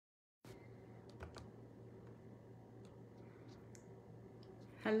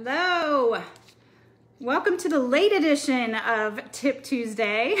Hello. Welcome to the late edition of Tip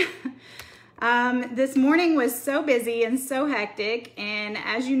Tuesday. This morning was so busy and so hectic, and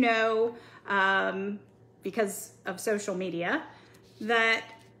as you know, because of social media, that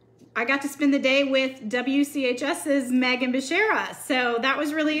I got to spend the day with WCHS's Megan Beshara. So that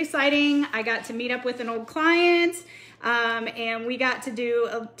was really exciting. I got to meet up with an old client, and we got to do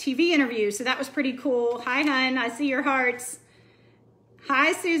a TV interview. So that was pretty cool. Hi, hun. I see your hearts.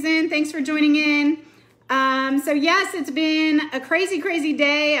 Hi, Susan. Thanks for joining in. So yes, it's been a crazy, crazy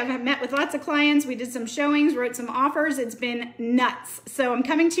day. I've met with lots of clients. We did some showings, wrote some offers. It's been nuts. So I'm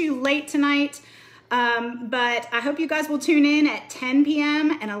coming to you late tonight, but I hope you guys will tune in at 10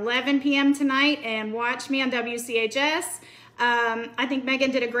 p.m. and 11 p.m. tonight and watch me on WCHS. I think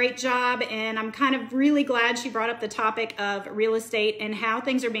Megan did a great job, and I'm kind of really glad she brought up the topic of real estate and how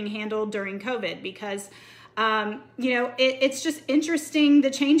things are being handled during COVID, because you know, it's just interesting, the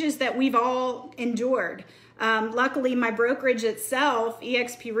changes that we've all endured. Luckily, my brokerage itself,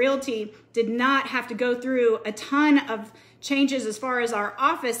 eXp Realty, did not have to go through a ton of changes as far as our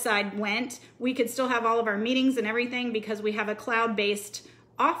office side went. We could still have all of our meetings and everything because we have a cloud-based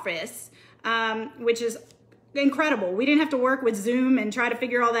office, which is incredible. We didn't have to work with Zoom and try to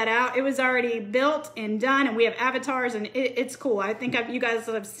figure all that out. It was already built and done, and we have avatars, and it's cool. I think you guys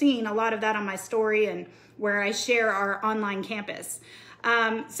have seen a lot of that on my story and where I share our online campus.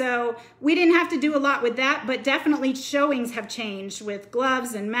 So we didn't have to do a lot with that, but definitely showings have changed with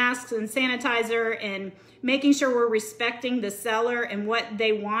gloves and masks and sanitizer and making sure we're respecting the seller and what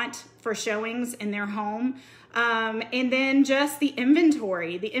they want for showings in their home. And then just the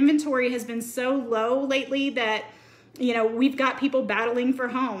inventory. The inventory has been so low lately that, you know, we've got people battling for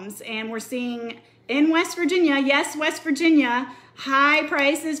homes, and we're seeing in West Virginia, yes, West Virginia, high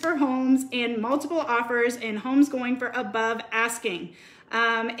prices for homes and multiple offers and homes going for above asking.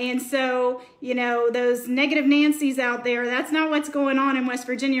 And so, you know, those negative Nancy's out there, that's not what's going on in West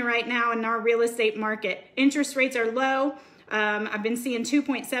Virginia right now in our real estate market. Interest rates are low. I've been seeing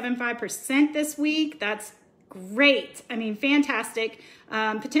 2.75% this week. That's great. I mean, fantastic.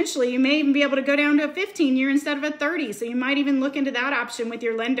 Potentially, you may even be able to go down to a 15-year instead of a 30. So you might even look into that option with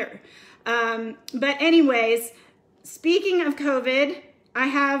your lender. But anyways, speaking of COVID, I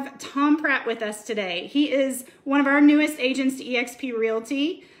have Tom Pratt with us today. He is one of our newest agents to eXp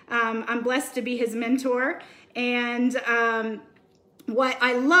Realty. I'm blessed to be his mentor. And what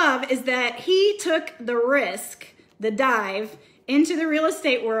I love is that he took the risk, the dive, into the real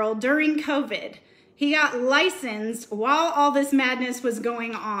estate world during COVID. He got licensed while all this madness was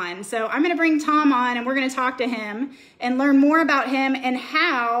going on. So I'm going to bring Tom on, and we're going to talk to him and learn more about him and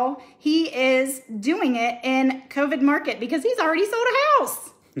how he is doing it in COVID market, because he's already sold a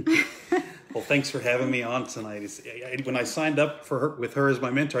house. Well, thanks for having me on tonight. When I signed up with her as my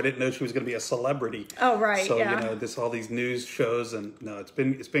mentor, I didn't know she was going to be a celebrity. Oh, right. So, yeah. you know, all these news shows, and no, it's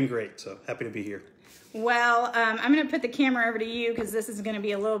been great. So happy to be here. Well, I'm going to put the camera over to you because this is going to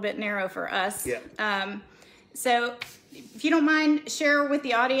be a little bit narrow for us. Yeah. So if you don't mind, share with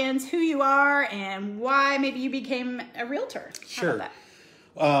the audience who you are and why maybe you became a realtor. Sure. How about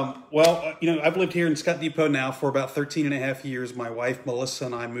that? Well, you know, I've lived here in Scott Depot now for about 13 and a half years. My wife, Melissa,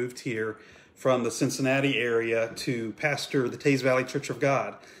 and I moved here from the Cincinnati area to pastor the Taze Valley Church of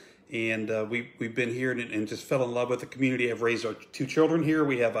God. And we've been here and just fell in love with the community. I've raised our 2 children here.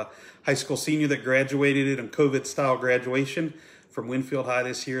 We have a high school senior that graduated in COVID-style graduation from Winfield High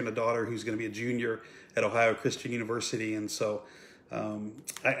this year, and a daughter who's going to be a junior at Ohio Christian University. And so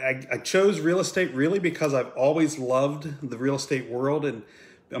I chose real estate really because I've always loved the real estate world, and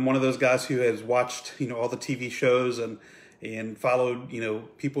I'm one of those guys who has watched, you know, all the TV shows and followed, you know,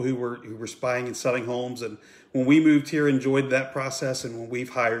 people who were buying and selling homes. And when we moved here, enjoyed that process. And when we've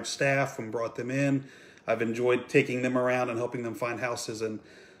hired staff and brought them in, I've enjoyed taking them around and helping them find houses. And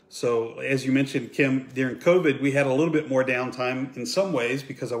so, as you mentioned, Kim, during COVID, we had a little bit more downtime in some ways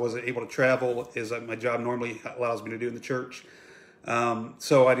because I wasn't able to travel as my job normally allows me to do in the church.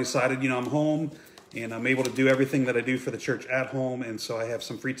 So I decided, you know, I'm home and I'm able to do everything that I do for the church at home. And so I have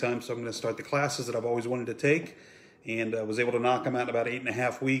some free time. So I'm going to start the classes that I've always wanted to take. And I was able to knock them out in about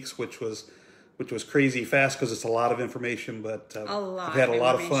 8.5 weeks, which was crazy fast because it's a lot of information. But I've had a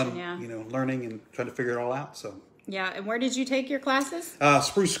lot of fun, you know, learning and trying to figure it all out. So yeah. And where did you take your classes?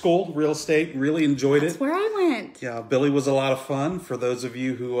 Spruce School, real estate. Really enjoyed it. That's where I went. Yeah, Billy was a lot of fun. For those of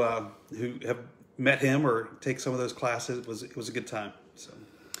you who have met him or take some of those classes, it was a good time. So.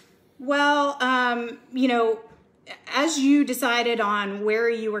 Well, you know, as you decided on where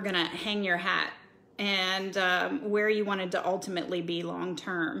you were going to hang your hat and where you wanted to ultimately be long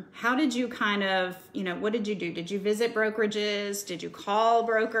term. How did you kind of, what did you do? Did you visit brokerages? Did you call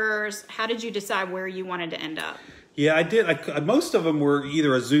brokers? How did you decide where you wanted to end up? Yeah, I did. Most of them were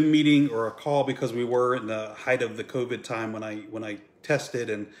either a Zoom meeting or a call, because we were in the height of the COVID time when I tested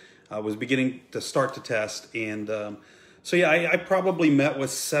and was beginning to start to test. And so yeah, I probably met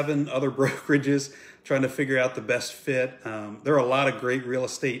with 7 other brokerages trying to figure out the best fit. There are a lot of great real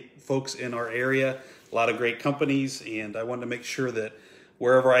estate folks in our area, a lot of great companies, and I wanted to make sure that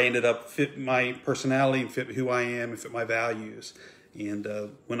wherever I ended up fit my personality, fit who I am, and fit my values. And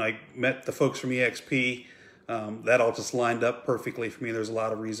when I met the folks from EXP, that all just lined up perfectly for me. There's a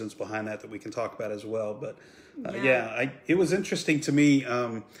lot of reasons behind that we can talk about as well. But it was interesting to me.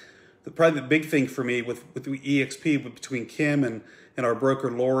 Probably the big thing for me with the EXP, between Kim and our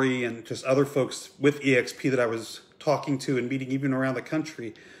broker Lori and just other folks with EXP that I was talking to and meeting even around the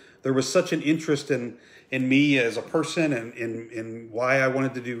country, there was such an interest in me as a person and in why I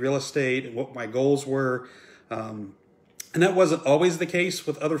wanted to do real estate and what my goals were. And that wasn't always the case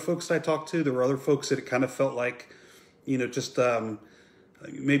with other folks that I talked to. There were other folks that it kind of felt like, just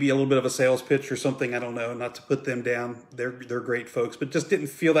maybe a little bit of a sales pitch or something. I don't know, not to put them down. They're great folks, but just didn't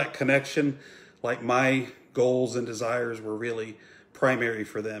feel that connection. Like my goals and desires were really primary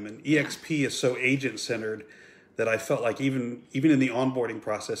for them. And EXP is so agent-centered that I felt like even in the onboarding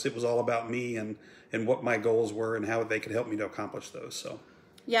process, it was all about me and what my goals were and how they could help me to accomplish those. So.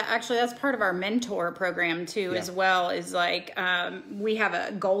 Yeah, actually, that's part of our mentor program too, as well. Is like we have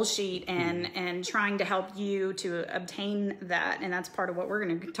a goal sheet and trying to help you to obtain that, and that's part of what we're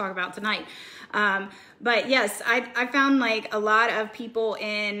going to talk about tonight. But yes, I found like a lot of people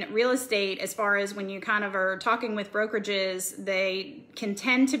in real estate, as far as when you kind of are talking with brokerages, they can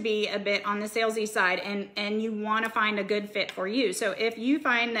tend to be a bit on the salesy side, and you want to find a good fit for you. So if you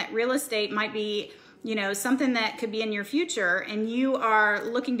find that real estate might be something that could be in your future and you are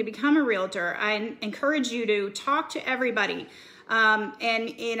looking to become a realtor, I encourage you to talk to everybody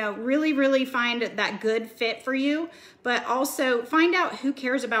and, really, really find that good fit for you, but also find out who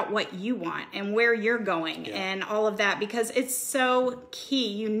cares about what you want and where you're going and all of that, because it's so key.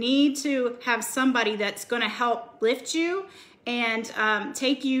 You need to have somebody that's going to help lift you and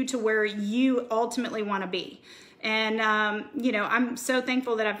take you to where you ultimately want to be. And, I'm so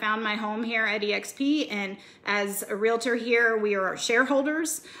thankful that I found my home here at EXP. And as a realtor here, we are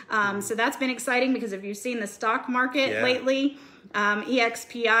shareholders. So that's been exciting, because if you've seen the stock market lately,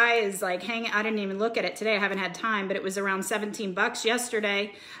 EXPI is like hanging. I didn't even look at it today. I haven't had time, but it was around $17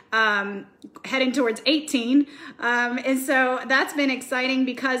 yesterday, heading towards 18. And so that's been exciting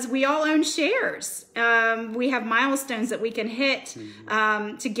because we all own shares. We have milestones that we can hit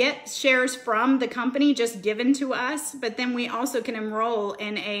to get shares from the company just given to us. But then we also can enroll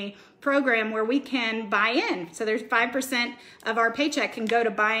in a program where we can buy in. So there's 5% of our paycheck can go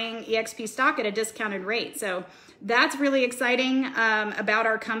to buying EXP stock at a discounted rate. So that's really exciting about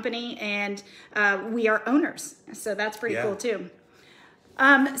our company, and we are owners. So that's pretty cool too.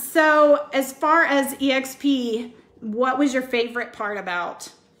 So as far as EXP, what was your favorite part about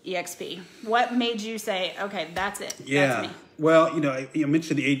EXP? What made you say, okay, that's it, that's me? Well, you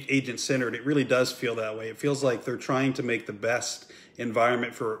mentioned the agent-centered. It really does feel that way. It feels like they're trying to make the best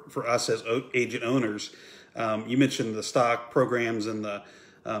environment for us as agent owners. You mentioned the stock programs and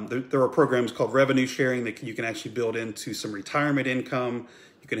there are programs called revenue sharing that you can actually build into some retirement income.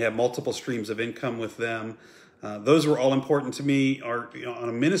 You can have multiple streams of income with them. Those were all important to me. On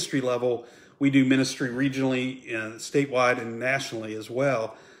a ministry level, we do ministry regionally, statewide, and nationally as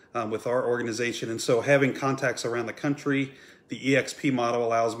well with our organization. And so having contacts around the country, the EXP model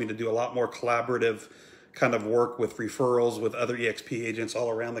allows me to do a lot more collaborative kind of work with referrals with other EXP agents all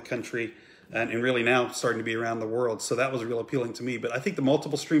around the country. And really now starting to be around the world. So that was real appealing to me. But I think the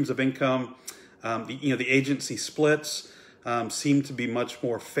multiple streams of income, the agency splits seem to be much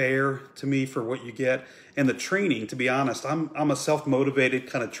more fair to me for what you get. And the training, to be honest, I'm a self-motivated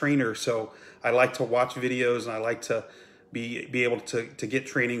kind of trainer. So I like to watch videos and I like to be able to get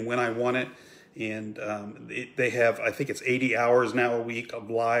training when I want it. And they have, I think it's 80 hours now a week of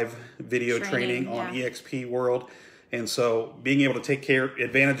live video training on EXP World. And so being able to take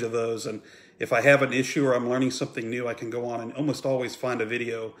advantage of those, and if I have an issue or I'm learning something new, I can go on and almost always find a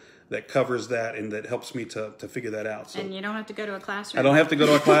video that covers that and that helps me to figure that out. So and you don't have to go to a classroom. I don't have to go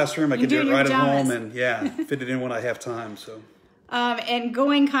to a classroom. I can do it right at home and fit it in when I have time. So And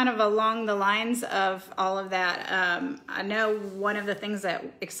going kind of along the lines of all of that, I know one of the things that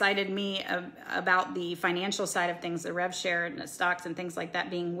excited me about the financial side of things, the rev share and the stocks and things like that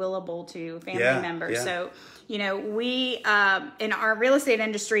being willable to family members. Yeah. So, you know, we, in our real estate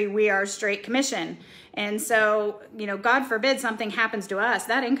industry, we are straight commission. And so, you know, God forbid something happens to us,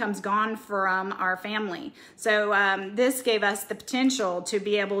 that income's gone from our family. So this gave us the potential to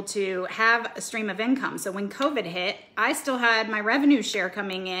be able to have a stream of income. So when COVID hit, I still had my revenue share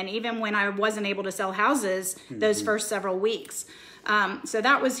coming in, even when I wasn't able to sell houses those first several weeks. So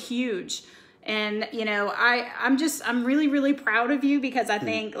that was huge. And, you know, I'm really, really proud of you, because I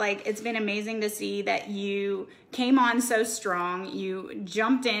think like it's been amazing to see that you came on so strong. You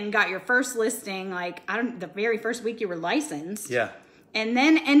jumped in, got your first listing, like the very first week you were licensed. Yeah. And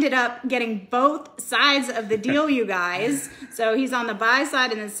then ended up getting both sides of the deal, you guys. So he's on the buy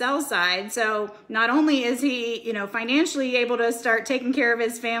side and the sell side. So not only is he, you know, financially able to start taking care of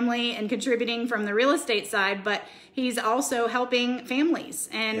his family and contributing from the real estate side, but he's also helping families.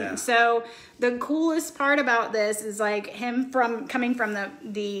 And so the coolest part about this is like him coming from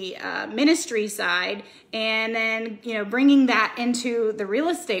the ministry side, and then, you know, bringing that into the real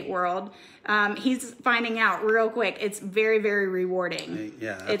estate world. He's finding out real quick. It's very, very rewarding.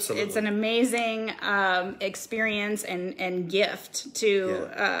 Yeah, absolutely. It's an amazing experience and gift to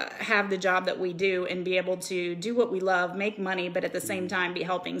have the job that we do and be able to do what we love, make money, but at the same time be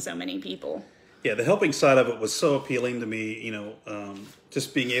helping so many people. Yeah, the helping side of it was so appealing to me, you know,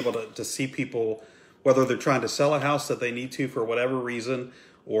 just being able to see people, whether they're trying to sell a house that they need to for whatever reason,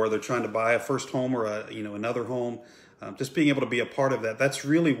 or they're trying to buy a first home or another home. Just being able to be a part of that. That's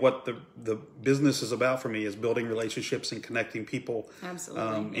really what the business is about for me, is building relationships and connecting people.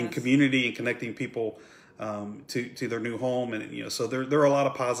 Absolutely. In community, and connecting people to their new home. And, you know, so there are a lot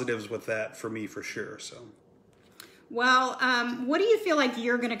of positives with that for me, for sure. So. Well, what do you feel like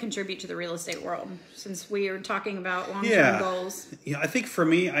you're going to contribute to the real estate world, since we are talking about long-term goals? Yeah, I think for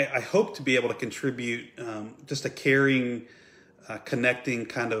me, I hope to be able to contribute just a caring, connecting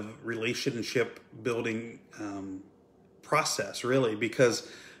kind of relationship building process, really, because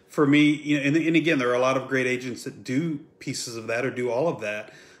for me, you know, and again, there are a lot of great agents that do pieces of that or do all of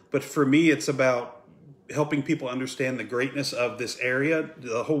that, but for me, it's about helping people understand the greatness of this area,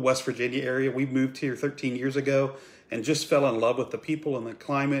 the whole West Virginia area. We moved here 13 years ago and just fell in love with the people and the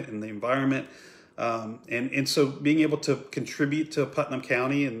climate and the environment. And so being able to contribute to Putnam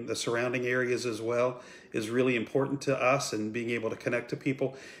County and the surrounding areas as well is really important to us, and being able to connect to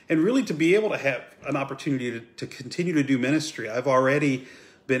people and really to be able to have an opportunity to continue to do ministry. I've already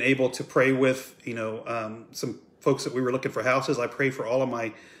been able to pray with, you know, some folks that we were looking for houses. I pray for all of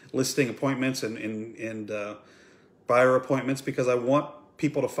my listing appointments and buyer appointments, because I want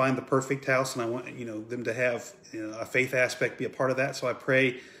people to find the perfect house, and I want, you know, them to have, you know, a faith aspect be a part of that. So I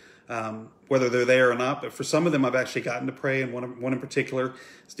pray whether they're there or not. But for some of them, I've actually gotten to pray, and one in particular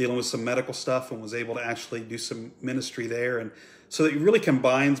is dealing with some medical stuff and was able to actually do some ministry there. And so it really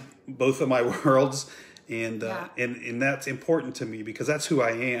combines both of my worlds, and that's important to me, because that's who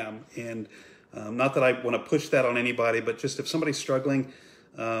I am. And not that I want to push that on anybody, but just if somebody's struggling,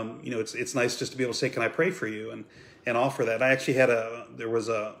 you know, it's nice just to be able to say, "Can I pray for you?" and offer that. I actually had there was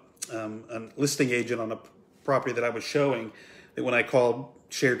a listing agent on a property that I was showing, that when I called,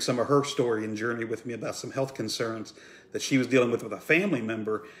 shared some of her story and journey with me about some health concerns that she was dealing with a family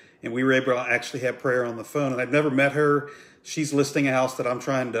member, and we were able to actually have prayer on the phone. And I've never met her. She's listing a house that I'm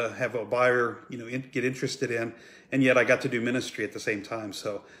trying to have a buyer, you know, get interested in, and yet I got to do ministry at the same time.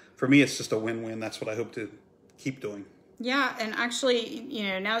 So for me, it's just a win-win. That's what I hope to keep doing. Yeah, and actually, you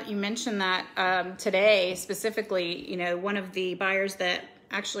know, now that you mentioned that, today specifically, you know, one of the buyers that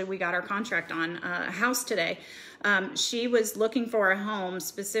actually we got our contract on a house today, she was looking for a home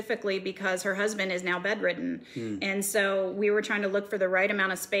specifically because her husband is now bedridden. And so we were trying to look for the right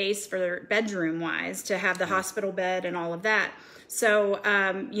amount of space for their bedroom wise to have the hospital bed and all of that. So,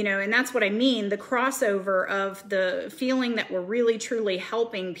 you know, and that's what I mean, the crossover of the feeling that we're really truly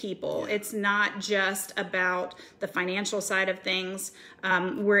helping people. It's not just about the financial side of things.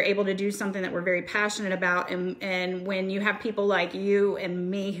 We're able to do something that we're very passionate about. And when you have people like you and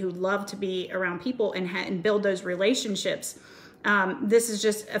me who love to be around people and build those relationships, this is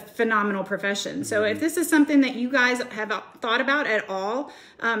just a phenomenal profession. So if this is something that you guys have thought about at all,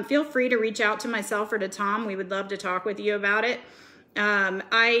 feel free to reach out to myself or to Tom. We would love to talk with you about it.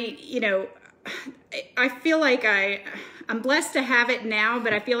 You know, I feel like I'm blessed to have it now,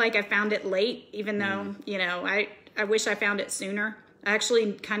 but I feel like I found it late, even though, you know, I wish I found it sooner. I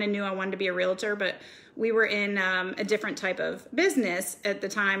actually kind of knew I wanted to be a realtor, but we were in a different type of business at the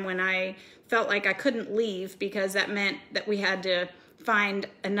time when I felt like I couldn't leave, because that meant that we had to find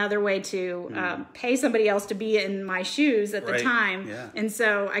another way to pay somebody else to be in my shoes at the time. Yeah. And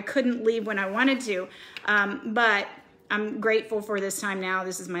so I couldn't leave when I wanted to. But I'm grateful for this time now.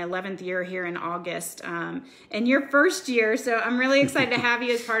 This is my 11th year here in August, and your first year. So I'm really excited to have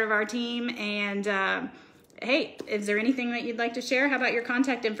you as part of our team. And hey, is there anything that you'd like to share? How about your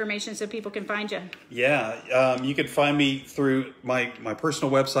contact information so people can find you? Yeah, you can find me through my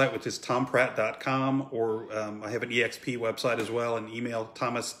personal website, which is tompratt.com, or I have an EXP website as well, and email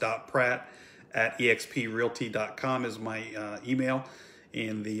thomas.pratt@exprealty.com is my email.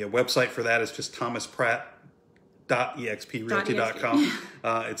 And the website for that is just thomaspratt.exprealty.com.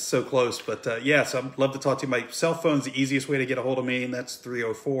 It's so close, but yeah, so I'd love to talk to you. My cell phone's the easiest way to get a hold of me, and that's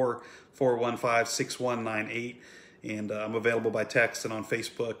 304-415-6198. And I'm available by text and on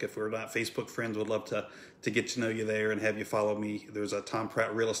Facebook. If we're not Facebook friends, would love to get to know you there and have you follow me. There's a Tom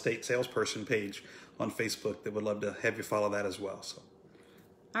Pratt Real Estate Salesperson page on Facebook that would love to have you follow that as well. So,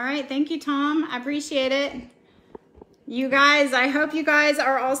 all right, thank you, Tom. I appreciate it. You guys, I hope you guys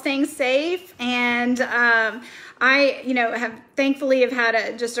are all staying safe, and I, thankfully have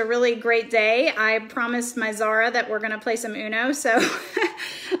had just a really great day. I promised my Zara that we're going to play some Uno, so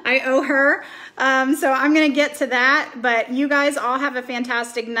I owe her. So I'm going to get to that, but you guys all have a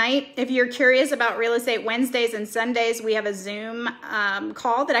fantastic night. If you're curious about Real Estate Wednesdays and Sundays, we have a Zoom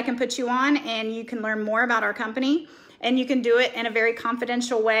call that I can put you on, and you can learn more about our company. And you can do it in a very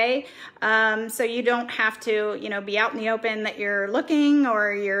confidential way. So you don't have to, be out in the open that you're looking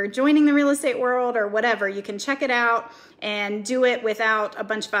or you're joining the real estate world or whatever. You can check it out and do it without a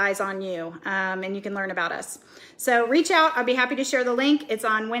bunch of eyes on you. And you can learn about us. So reach out. I'll be happy to share the link. It's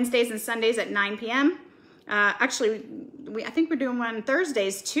on Wednesdays and Sundays at 9 p.m. Actually, I think we're doing one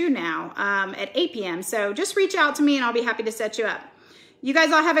Thursdays too now at 8 p.m. So just reach out to me and I'll be happy to set you up. You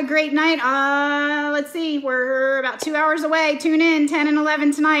guys all have a great night. Let's see, we're about 2 hours away. Tune in 10 and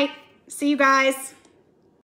 11 tonight. See you guys.